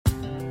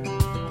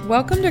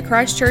Welcome to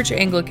Christ Church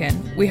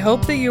Anglican. We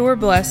hope that you were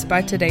blessed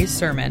by today's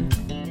sermon.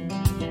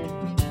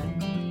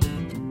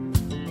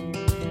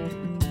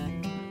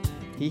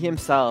 He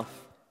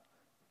himself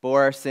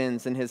bore our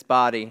sins in his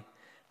body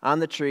on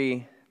the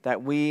tree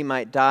that we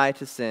might die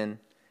to sin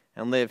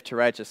and live to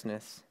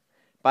righteousness.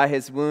 By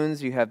his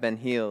wounds you have been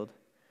healed.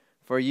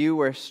 For you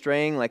were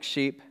straying like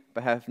sheep,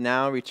 but have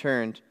now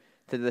returned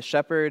to the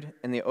shepherd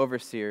and the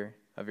overseer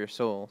of your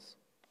souls.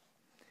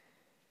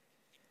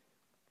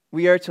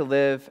 We are to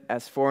live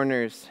as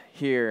foreigners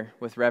here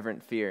with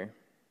reverent fear.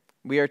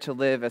 We are to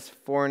live as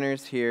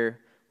foreigners here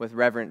with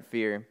reverent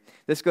fear.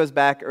 This goes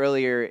back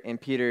earlier in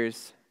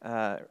Peter's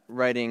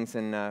writings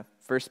in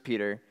 1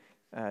 Peter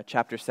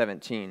chapter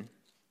 17.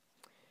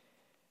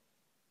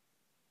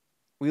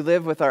 We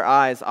live with our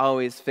eyes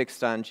always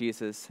fixed on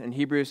Jesus. In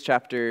Hebrews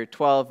chapter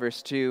 12,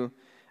 verse 2,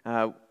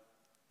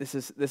 this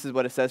is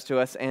what it says to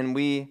us, and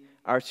we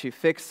are to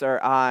fix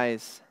our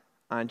eyes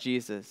on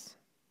Jesus.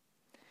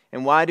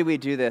 And why do we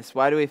do this?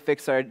 Why do we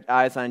fix our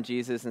eyes on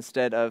Jesus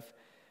instead of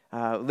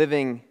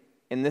living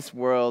in this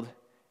world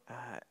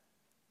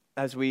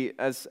as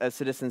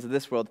citizens of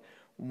this world?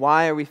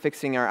 Why are we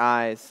fixing our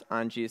eyes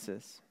on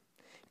Jesus?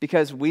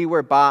 Because we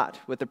were bought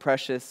with the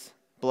precious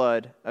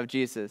blood of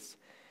Jesus.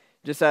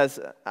 Just as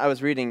I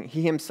was reading,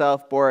 he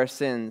himself bore our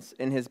sins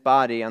in his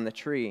body on the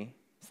tree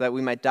so that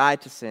we might die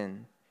to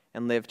sin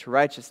and live to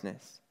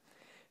righteousness.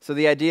 So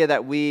the idea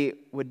that we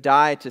would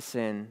die to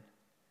sin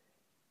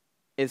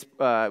is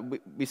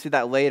we see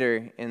that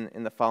later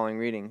in the following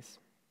readings,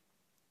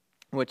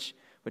 which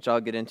I'll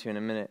get into in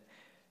a minute.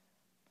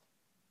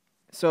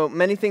 So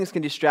many things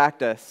can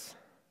distract us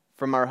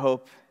from our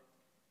hope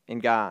in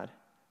God.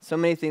 So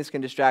many things can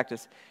distract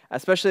us,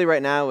 especially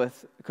right now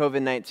with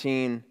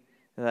COVID-19,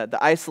 the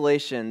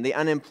isolation, the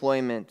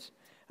unemployment,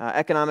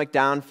 economic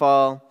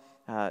downfall,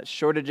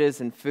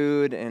 shortages in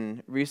food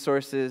and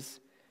resources.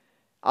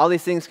 All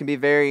these things can be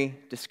very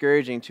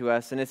discouraging to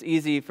us, and it's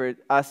easy for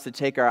us to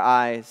take our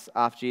eyes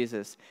off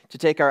Jesus, to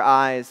take our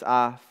eyes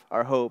off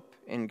our hope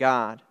in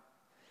God.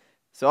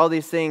 So all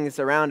these things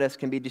around us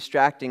can be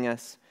distracting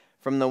us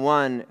from the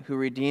one who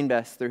redeemed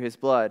us through his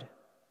blood.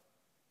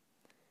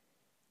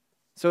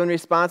 So in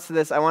response to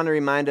this, I want to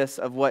remind us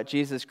of what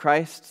Jesus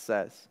Christ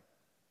says.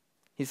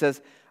 He says,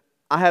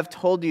 I have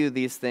told you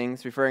these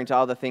things, referring to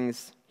all the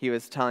things he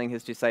was telling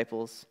his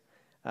disciples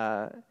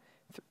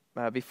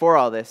before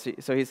all this.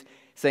 So he's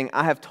saying,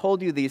 I have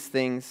told you these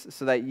things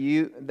so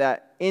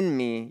that in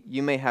me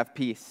you may have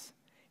peace.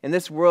 In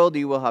this world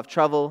you will have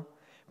trouble,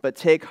 but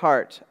take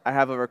heart, I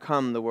have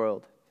overcome the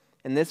world.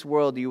 In this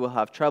world you will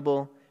have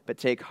trouble, but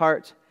take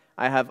heart,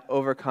 I have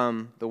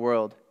overcome the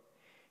world.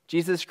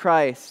 Jesus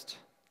Christ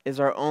is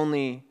our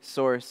only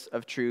source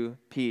of true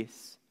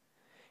peace.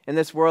 In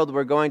this world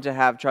we're going to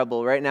have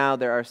trouble. Right now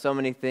there are so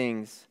many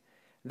things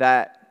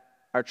that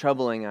are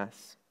troubling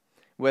us.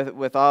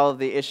 With all of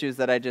the issues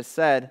that I just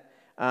said,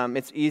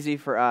 it's easy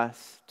for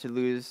us to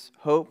lose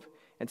hope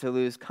and to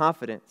lose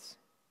confidence.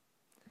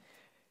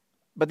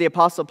 But the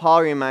Apostle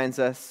Paul reminds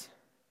us,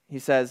 he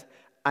says,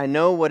 I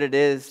know what it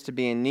is to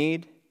be in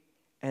need,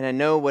 and I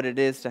know what it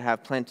is to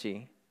have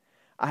plenty.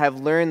 I have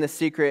learned the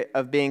secret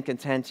of being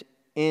content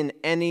in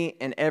any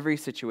and every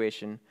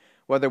situation,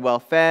 whether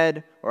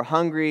well-fed or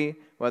hungry,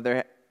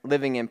 whether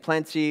living in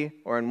plenty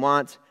or in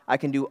want. I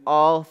can do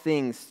all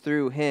things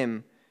through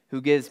him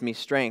who gives me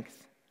strength.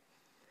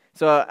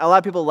 So a lot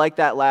of people like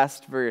that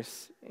last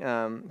verse,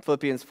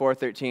 Philippians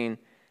 4:13.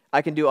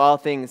 I can do all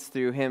things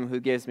through him who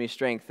gives me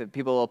strength. That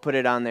people will put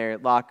it on their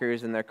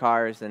lockers and their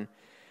cars.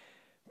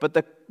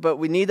 But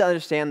we need to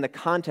understand the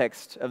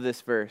context of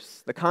this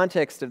verse. The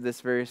context of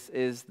this verse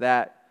is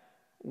that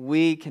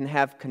we can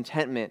have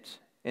contentment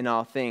in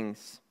all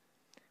things.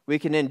 We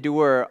can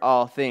endure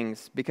all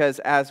things because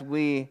as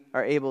we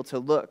are able to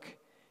look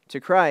to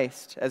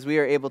Christ, as we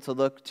are able to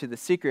look to the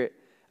secret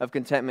of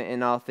contentment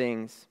in all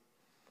things,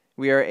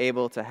 we are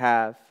able to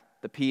have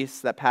the peace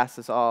that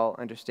passes all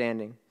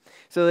understanding.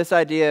 So this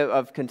idea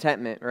of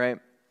contentment, right?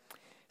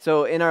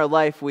 So in our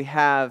life, we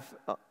have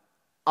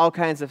all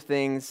kinds of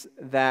things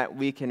that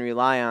we can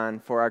rely on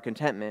for our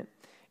contentment.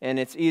 And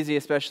it's easy,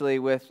 especially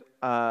with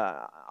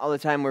all the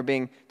time we're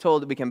being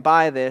told that we can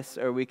buy this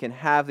or we can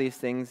have these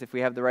things if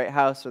we have the right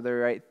house or the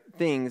right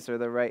things or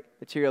the right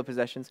material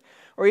possessions,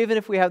 or even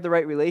if we have the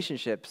right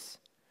relationships,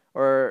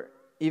 or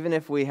even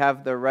if we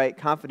have the right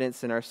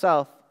confidence in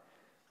ourselves,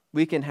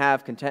 we can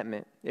have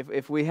contentment.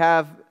 If we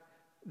have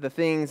the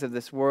things of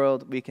this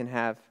world, we can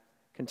have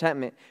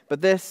contentment. But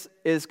this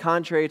is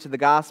contrary to the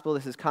gospel.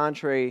 This is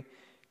contrary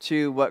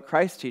to what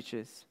Christ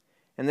teaches.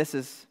 And this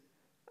is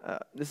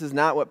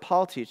not what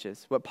Paul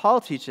teaches. What Paul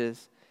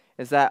teaches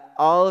is that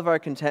all of our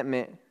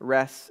contentment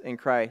rests in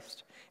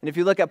Christ. And if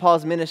you look at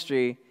Paul's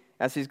ministry,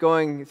 as he's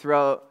going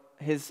throughout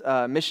his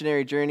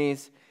missionary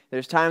journeys,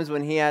 there's times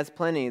when he has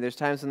plenty. There's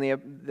times when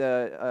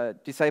the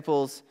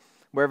disciples,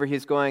 wherever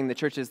he's going, the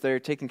churches, they're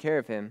taking care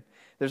of him.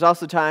 There's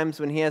also times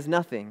when he has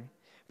nothing.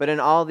 But in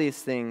all these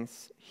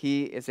things,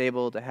 he is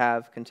able to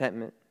have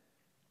contentment.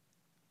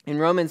 In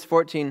Romans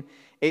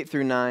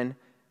 14:8-9,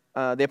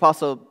 the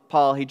Apostle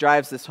Paul, he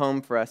drives this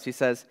home for us. He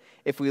says,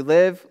 if we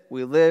live,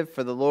 we live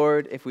for the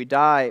Lord. If we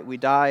die, we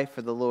die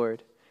for the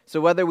Lord. So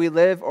whether we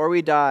live or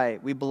we die,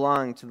 we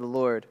belong to the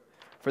Lord.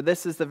 For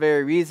this is the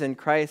very reason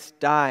Christ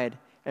died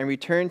and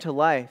returned to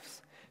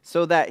life,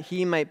 so that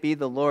he might be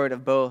the Lord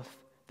of both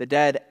the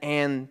dead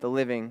and the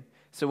living.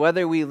 So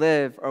whether we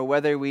live or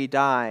whether we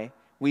die,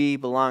 we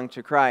belong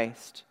to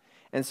Christ.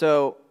 And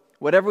so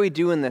whatever we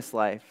do in this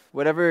life,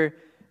 whatever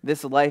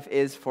this life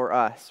is for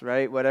us,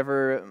 right?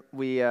 Whatever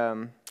we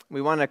want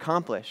to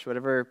accomplish,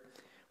 whatever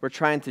we're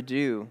trying to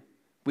do,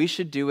 we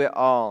should do it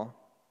all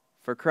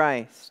for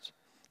Christ.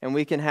 And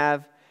we can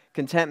have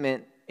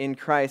contentment in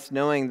Christ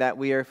knowing that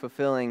we are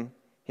fulfilling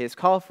his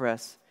call for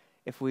us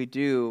if we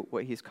do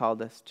what he's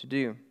called us to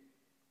do.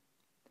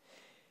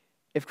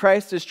 If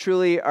Christ is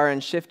truly our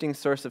unshifting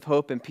source of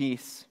hope and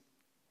peace,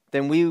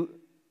 then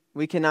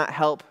we cannot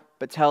help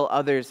but tell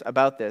others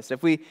about this.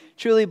 If we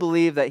truly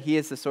believe that he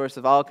is the source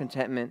of all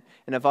contentment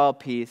and of all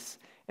peace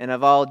and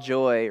of all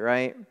joy,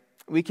 right?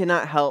 We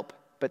cannot help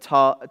but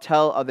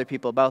tell other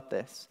people about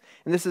this.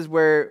 And this is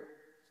where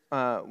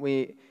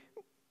we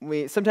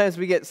sometimes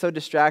we get so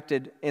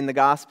distracted in the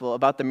gospel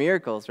about the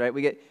miracles, right?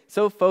 We get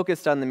so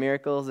focused on the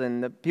miracles,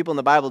 and the people in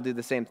the Bible do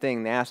the same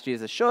thing. They ask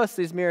Jesus, show us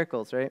these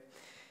miracles, right?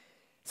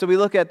 So we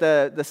look at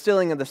the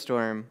stilling of the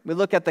storm. We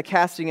look at the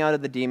casting out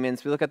of the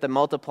demons. We look at the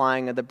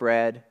multiplying of the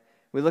bread.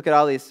 We look at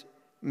all these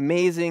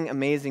amazing,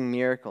 amazing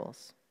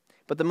miracles.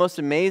 But the most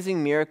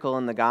amazing miracle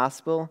in the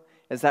gospel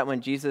is that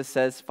when Jesus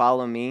says,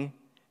 follow me,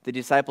 the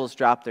disciples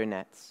drop their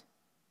nets.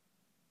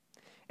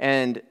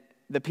 And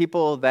the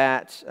people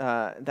that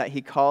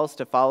he calls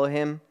to follow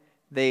him,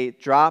 they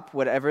drop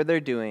whatever they're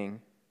doing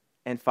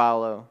and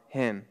follow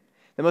him.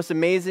 The most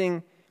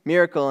amazing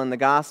miracle in the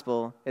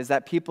gospel is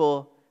that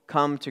people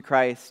come to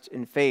Christ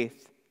in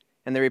faith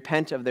and they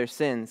repent of their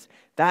sins.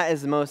 That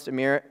is the most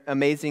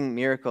amazing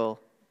miracle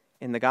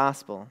in the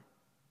gospel.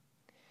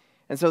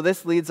 And so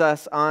this leads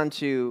us on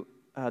to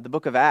the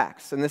book of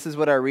Acts. And this is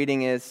what our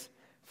reading is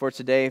for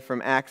today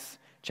from Acts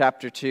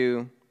chapter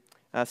 2,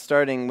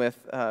 starting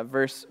with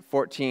verse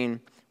 14,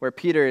 where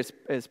Peter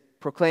is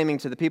proclaiming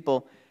to the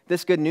people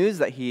this good news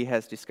that he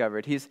has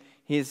discovered.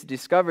 He's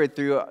discovered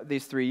through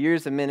these 3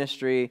 years of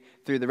ministry,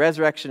 through the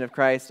resurrection of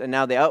Christ, and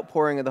now the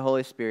outpouring of the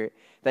Holy Spirit,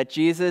 that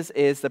Jesus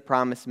is the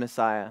promised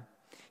Messiah.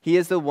 He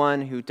is the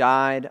one who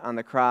died on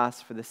the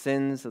cross for the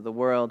sins of the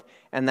world,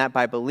 and that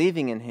by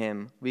believing in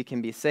him, we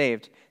can be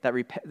saved. That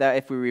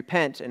if we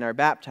repent and are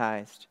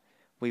baptized,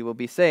 we will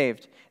be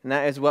saved. And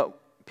that is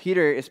what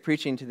Peter is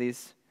preaching to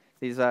these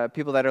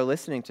people that are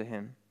listening to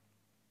him.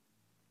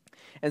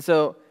 And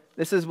so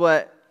this is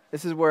where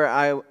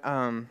I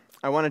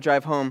want to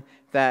drive home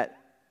that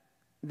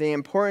the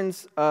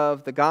importance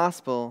of the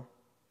gospel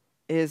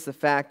is the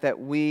fact that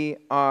we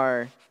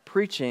are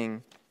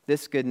preaching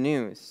this good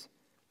news.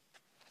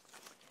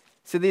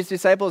 So these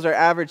disciples are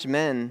average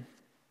men,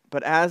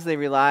 but as they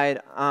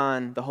relied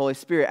on the Holy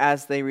Spirit,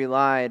 as they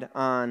relied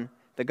on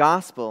the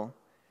gospel,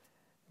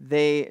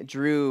 they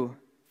drew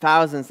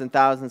thousands and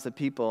thousands of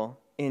people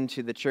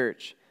into the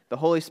church, the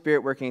Holy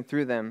Spirit working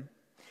through them.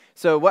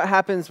 So what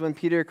happens when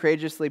Peter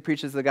courageously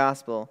preaches the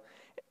gospel?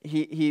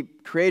 He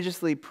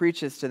courageously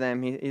preaches to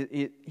them.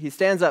 He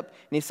stands up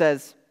and he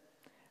says,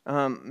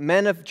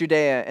 men of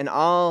Judea and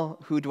all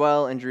who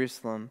dwell in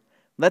Jerusalem,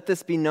 let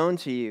this be known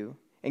to you,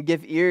 and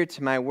give ear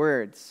to my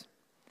words.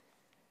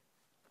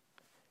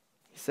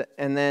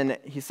 And then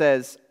he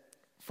says,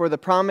 for the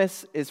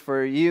promise is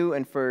for you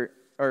and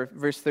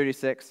verse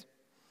 36,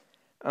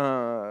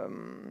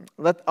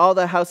 let all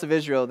the house of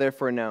Israel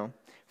therefore know,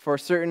 for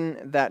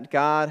certain that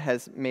God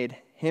has made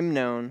him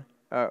known,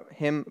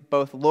 him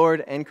both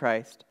Lord and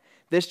Christ,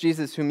 this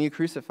Jesus whom you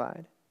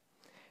crucified.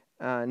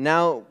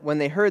 Now when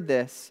they heard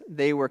this,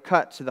 they were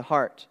cut to the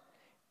heart,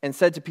 and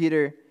said to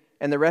Peter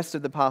and the rest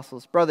of the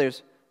apostles,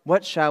 brothers,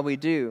 what shall we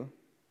do?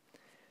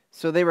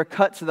 So they were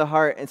cut to the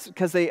heart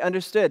because they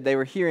understood. They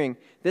were hearing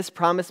this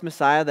promised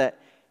Messiah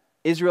that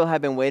Israel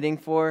had been waiting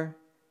for,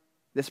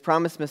 this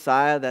promised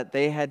Messiah that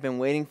they had been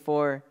waiting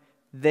for,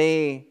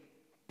 they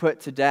put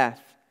to death.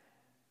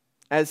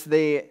 As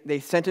they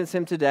sentenced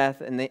him to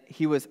death and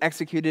he was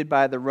executed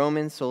by the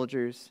Roman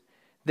soldiers,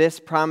 this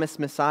promised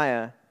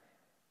Messiah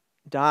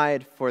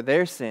died for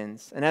their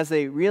sins. And as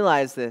they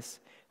realize this,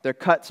 they're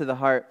cut to the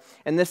heart.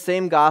 And this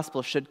same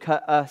gospel should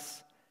cut us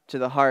to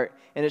the heart,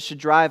 and it should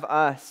drive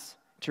us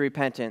to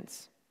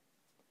repentance.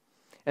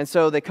 And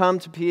so they come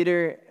to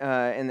Peter,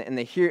 and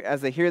they hear,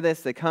 as they hear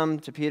this, they come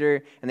to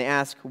Peter and they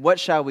ask, what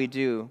shall we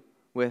do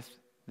with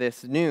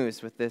this news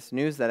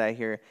that I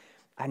hear?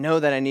 I know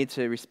that I need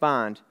to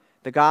respond.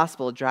 The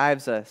gospel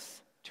drives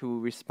us to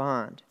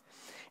respond.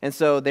 And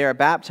so they are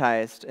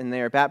baptized, and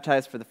they are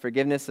baptized for the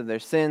forgiveness of their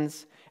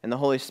sins, and the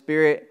Holy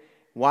Spirit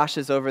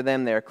washes over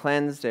them. They are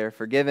cleansed, they are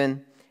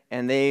forgiven,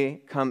 and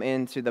they come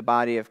into the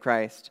body of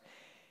Christ.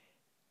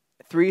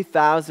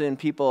 3,000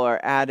 people are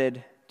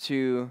added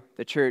to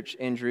the church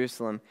in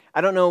Jerusalem.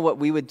 I don't know what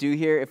we would do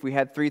here if we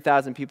had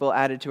 3,000 people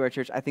added to our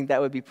church. I think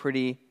that would be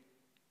pretty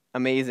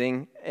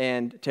amazing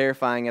and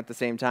terrifying at the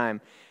same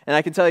time. And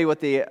I can tell you what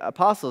the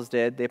apostles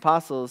did. The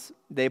apostles,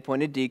 they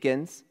appointed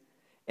deacons,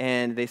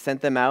 and they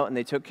sent them out, and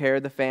they took care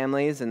of the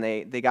families, and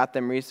they got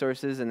them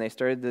resources, and they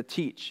started to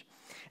teach.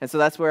 And so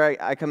that's where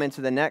I come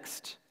into the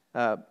next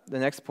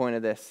point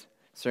of this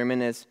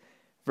sermon is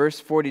verse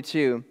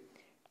 42.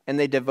 And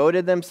they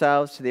devoted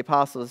themselves to the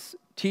apostles'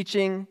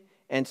 teaching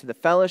and to the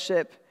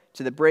fellowship,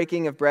 to the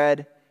breaking of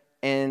bread,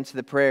 and to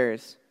the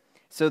prayers.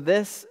 So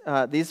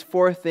these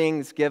four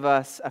things give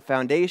us a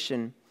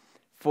foundation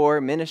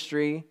for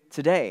ministry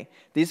today.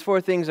 These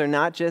four things are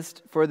not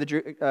just for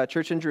the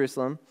church in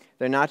Jerusalem.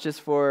 They're not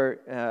just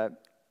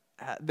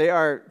they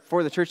are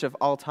for the church of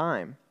all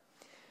time.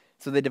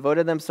 So they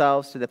devoted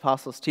themselves to the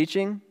apostles'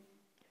 teaching,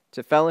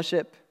 to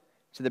fellowship,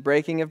 to the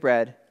breaking of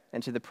bread,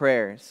 and to the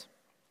prayers.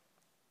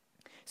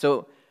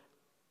 So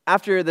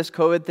after this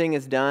COVID thing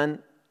is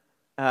done,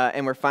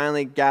 and we're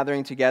finally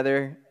gathering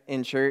together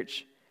in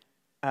church,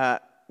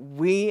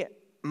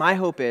 my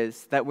hope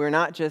is that we're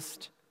not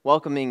just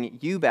welcoming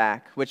you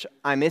back, which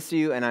I miss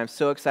you, and I'm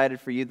so excited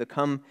for you to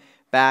come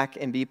back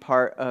and be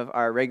part of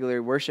our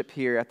regular worship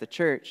here at the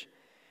church.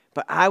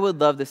 But I would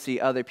love to see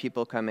other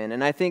people come in.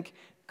 And I think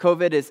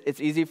COVID it's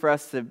easy for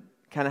us to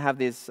kind of have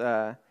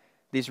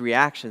these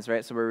reactions,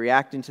 right? So we're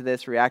reacting to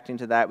this, reacting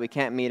to that. We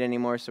can't meet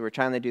anymore, so we're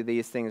trying to do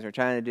these things, we're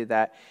trying to do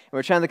that. And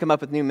we're trying to come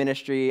up with new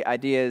ministry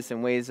ideas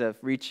and ways of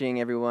reaching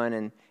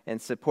everyone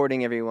and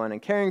supporting everyone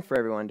and caring for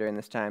everyone during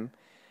this time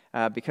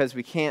because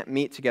we can't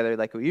meet together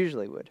like we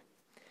usually would.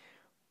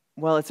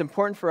 Well, it's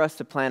important for us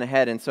to plan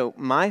ahead. And so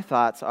my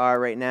thoughts are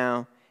right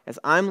now, as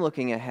I'm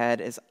looking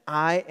ahead, is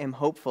I am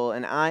hopeful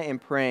and I am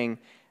praying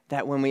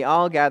that when we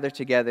all gather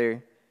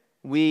together,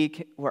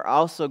 we're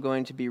also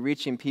going to be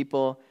reaching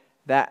people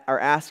that are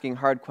asking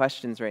hard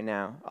questions right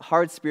now,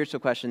 hard spiritual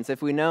questions.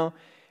 If we know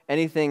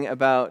anything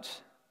about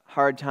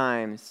hard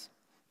times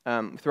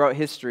throughout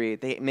history,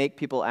 they make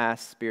people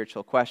ask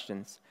spiritual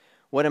questions.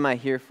 What am I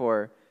here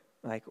for?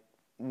 Like,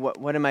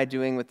 what am I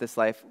doing with this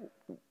life?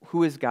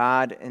 Who is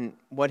God, and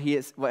what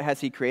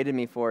has He created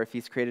me for, if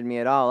He's created me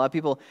at all? A lot of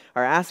people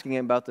are asking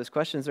about those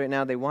questions right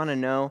now. They want to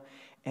know,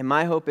 and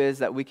my hope is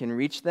that we can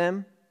reach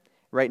them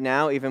right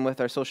now, even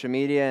with our social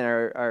media and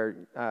our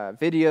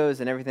videos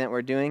and everything that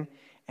we're doing,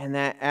 and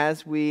that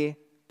as we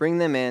bring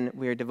them in,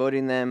 we are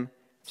devoting them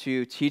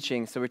to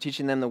teaching. So we're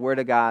teaching them the Word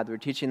of God. We're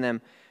teaching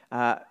them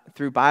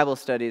through Bible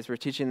studies. We're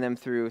teaching them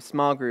through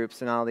small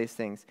groups and all these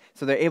things.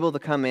 So they're able to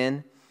come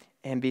in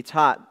and be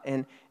taught.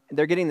 And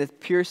they're getting the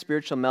pure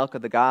spiritual milk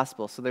of the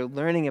gospel. So they're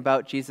learning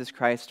about Jesus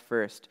Christ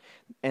first.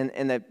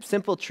 And the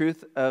simple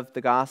truth of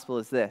the gospel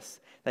is this,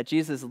 that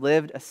Jesus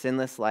lived a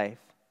sinless life,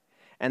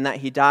 and that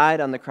He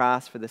died on the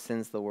cross for the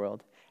sins of the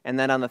world, and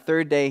that on the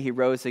third day He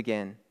rose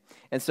again.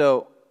 And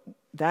so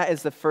that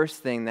is the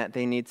first thing that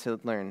they need to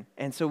learn.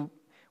 And so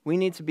we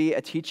need to be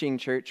a teaching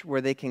church where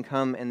they can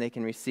come and they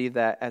can receive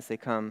that as they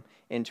come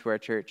into our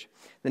church.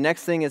 The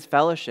next thing is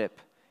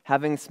fellowship.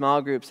 Having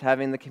small groups,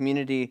 having the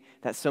community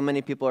that so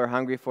many people are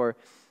hungry for.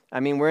 I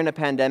mean, we're in a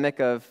pandemic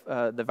of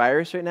the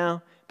virus right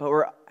now, but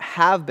we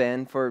have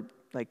been for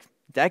like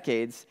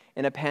decades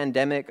in a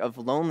pandemic of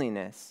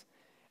loneliness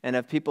and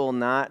of people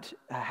not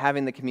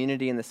having the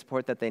community and the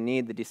support that they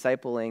need, the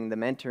discipling, the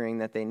mentoring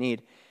that they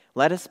need.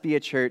 Let us be a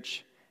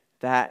church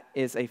that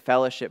is a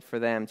fellowship for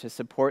them, to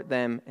support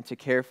them and to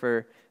care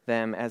for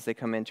them as they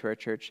come into our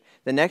church.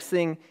 The next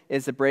thing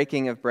is the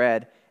breaking of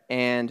bread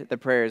and the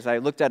prayers. I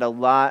looked at a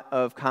lot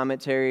of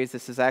commentaries.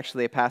 This is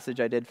actually a passage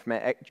I did from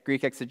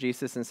Greek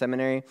exegesis in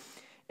seminary,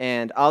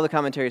 and all the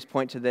commentaries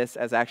point to this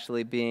as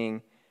actually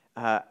being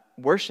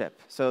worship.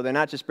 So they're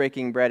not just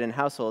breaking bread in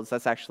households.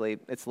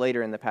 It's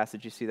later in the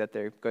passage you see that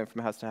they're going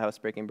from house to house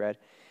breaking bread.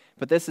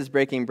 But this is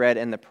breaking bread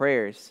and the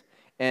prayers.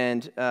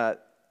 And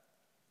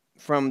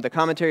from the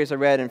commentaries I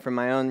read and from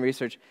my own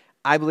research,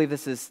 I believe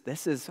this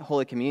is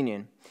Holy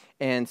Communion.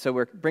 And so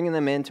we're bringing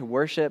them in to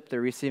worship. They're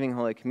receiving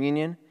Holy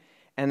Communion.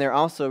 And they're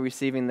also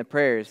receiving the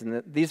prayers.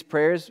 And these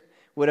prayers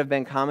would have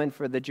been common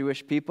for the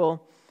Jewish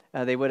people.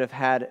 They would have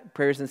had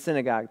prayers in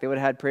synagogue. They would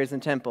have had prayers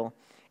in temple.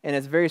 And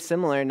it's very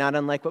similar, not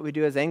unlike what we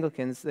do as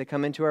Anglicans. They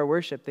come into our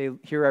worship. They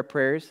hear our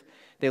prayers.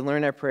 They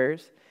learn our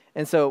prayers.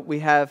 And so we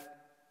have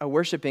a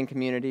worshiping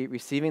community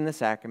receiving the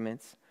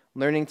sacraments,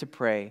 learning to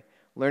pray,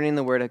 learning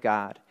the Word of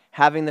God,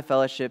 having the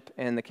fellowship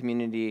and the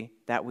community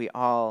that we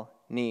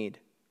all need.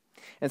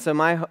 And so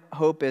my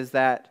hope is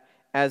that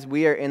as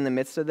we are in the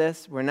midst of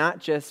this, we're not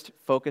just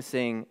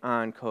focusing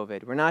on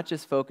COVID. We're not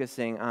just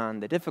focusing on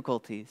the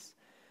difficulties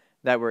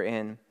that we're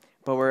in,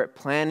 but we're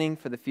planning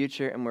for the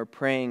future, and we're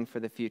praying for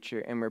the future,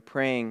 and we're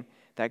praying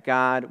that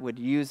God would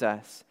use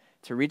us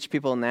to reach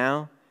people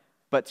now,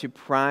 but to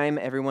prime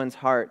everyone's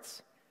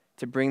hearts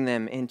to bring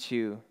them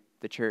into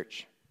the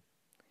church.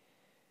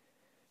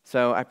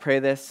 So I pray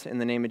this in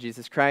the name of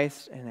Jesus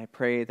Christ, and I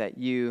pray that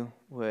you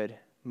would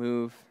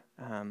be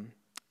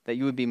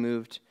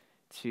moved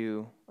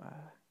to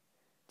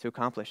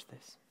accomplish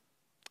this.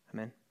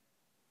 Amen.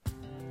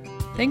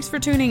 Thanks for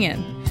tuning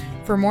in.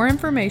 For more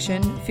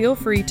information, feel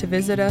free to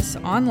visit us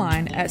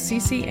online at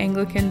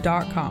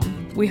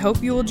ccanglican.com. We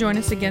hope you will join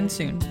us again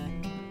soon.